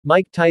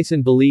Mike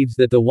Tyson believes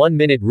that the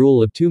 1-minute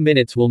rule of 2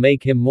 minutes will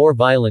make him more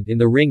violent in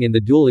the ring in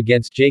the duel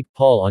against Jake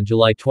Paul on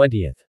July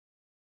 20th.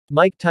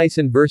 Mike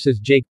Tyson vs.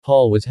 Jake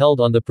Paul was held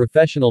on the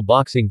professional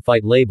boxing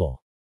fight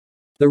label.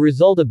 The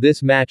result of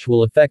this match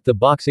will affect the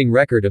boxing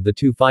record of the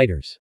two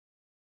fighters.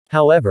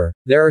 However,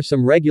 there are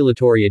some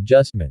regulatory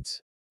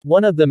adjustments.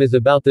 One of them is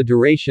about the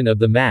duration of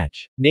the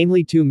match,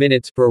 namely 2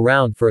 minutes per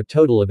round for a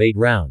total of 8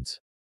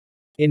 rounds.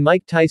 In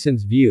Mike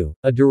Tyson's view,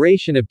 a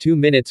duration of 2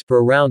 minutes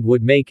per round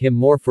would make him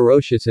more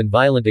ferocious and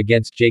violent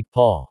against Jake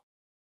Paul.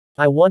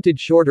 I wanted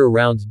shorter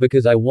rounds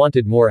because I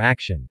wanted more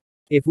action.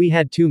 If we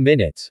had 2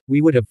 minutes, we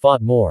would have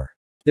fought more.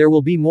 There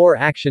will be more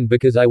action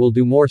because I will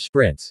do more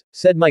sprints,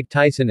 said Mike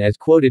Tyson as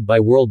quoted by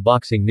World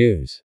Boxing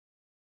News.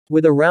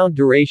 With a round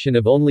duration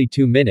of only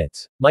 2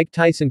 minutes, Mike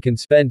Tyson can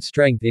spend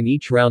strength in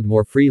each round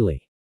more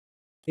freely.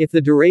 If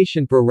the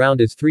duration per round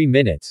is 3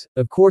 minutes,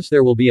 of course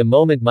there will be a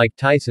moment Mike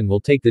Tyson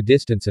will take the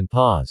distance and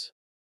pause.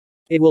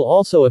 It will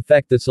also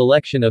affect the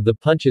selection of the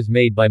punches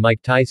made by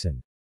Mike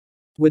Tyson.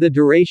 With a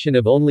duration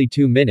of only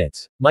 2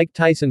 minutes, Mike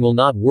Tyson will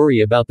not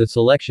worry about the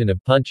selection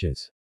of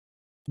punches.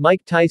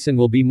 Mike Tyson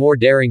will be more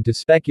daring to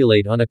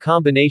speculate on a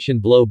combination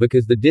blow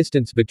because the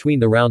distance between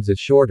the rounds is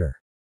shorter.